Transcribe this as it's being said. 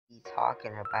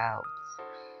talking about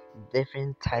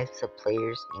different types of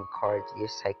players in Cards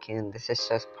vs Tycoon. This is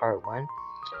just part 1,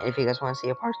 and if you guys want to see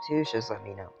a part 2, just let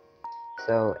me know.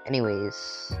 So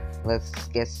anyways, let's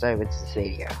get started with this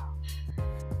video.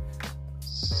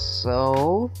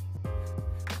 So,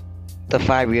 the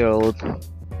 5-year-old.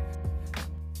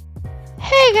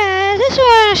 Hey guys, I just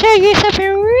want to show you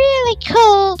something really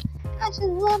cool. I just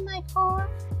love my car.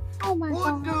 Oh my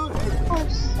god. Oh,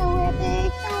 it's so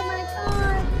epic. Oh my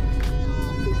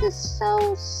god. This is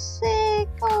so sick.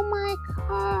 Oh my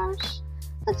gosh.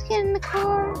 Let's get in the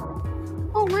car.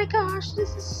 Oh my gosh,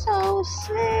 this is so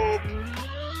sick.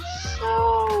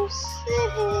 So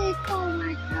sick. Oh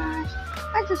my gosh.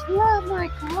 I just love my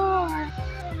car.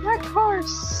 My car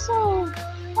is so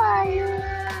fire.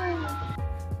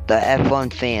 The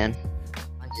F1 fan.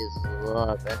 I just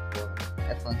love F1.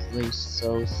 F1's literally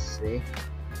so sick.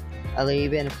 I've literally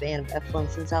been a fan of F1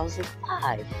 since I was like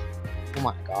 5. Oh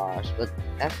my gosh, but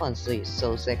F1's literally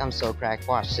so sick. I'm so cracked.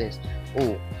 Watch this.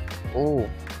 Oh.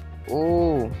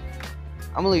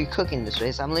 I'm literally cooking this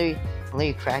race. I'm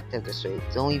literally cracked at this race.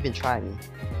 Don't even try me.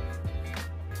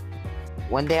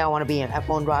 One day I want to be an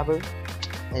F1 driver.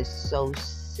 It's so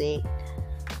sick.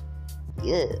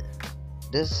 Yeah.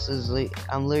 This is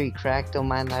I'm literally cracked. Don't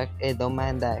mind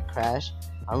that crash.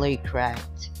 I'm literally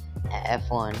cracked at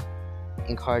F1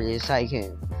 in Cards vs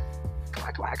Tycoon.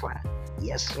 Come on.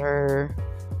 Yes sir.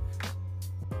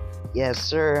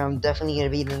 I'm definitely gonna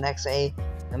be the next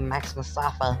Max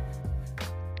Mustafa,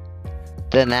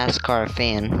 the NASCAR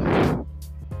fan.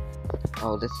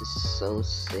 Oh, this is so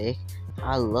sick.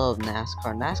 I love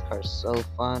NASCAR. NASCAR is so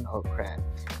fun. Oh crap.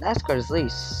 NASCAR is literally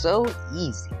so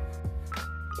easy.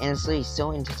 And it's literally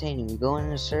so entertaining. You go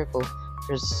in a circle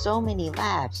for so many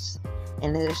laps,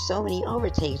 and there's so many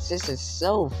overtakes. This is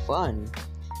so fun.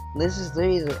 This is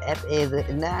literally the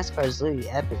NASCAR is literally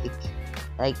epic.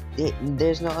 Like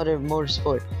there's no other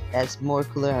motorsport that's more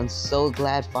cooler. I'm so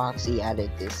glad Foxy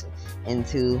added this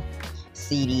into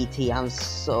CDT. I'm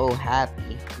so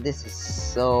happy. This is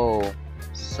so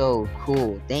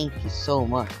cool. Thank you so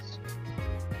much.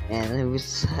 And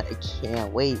I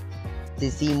can't wait to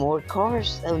see more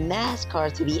cars of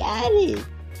NASCAR to be added.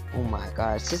 Oh my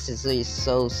gosh, this is really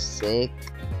so sick.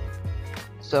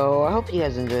 So I hope you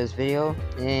guys enjoyed this video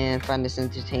and find this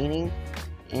entertaining.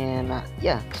 And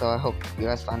yeah, so I hope you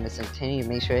guys find this entertaining.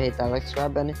 Make sure to hit that like,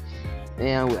 subscribe button.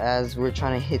 And as we're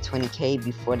trying to hit 20k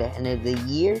before the end of the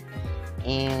year.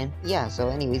 And yeah, so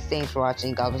anyways, thanks for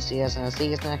watching. God bless you guys, and I'll see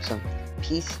you guys next one.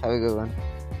 Peace. Have a good one.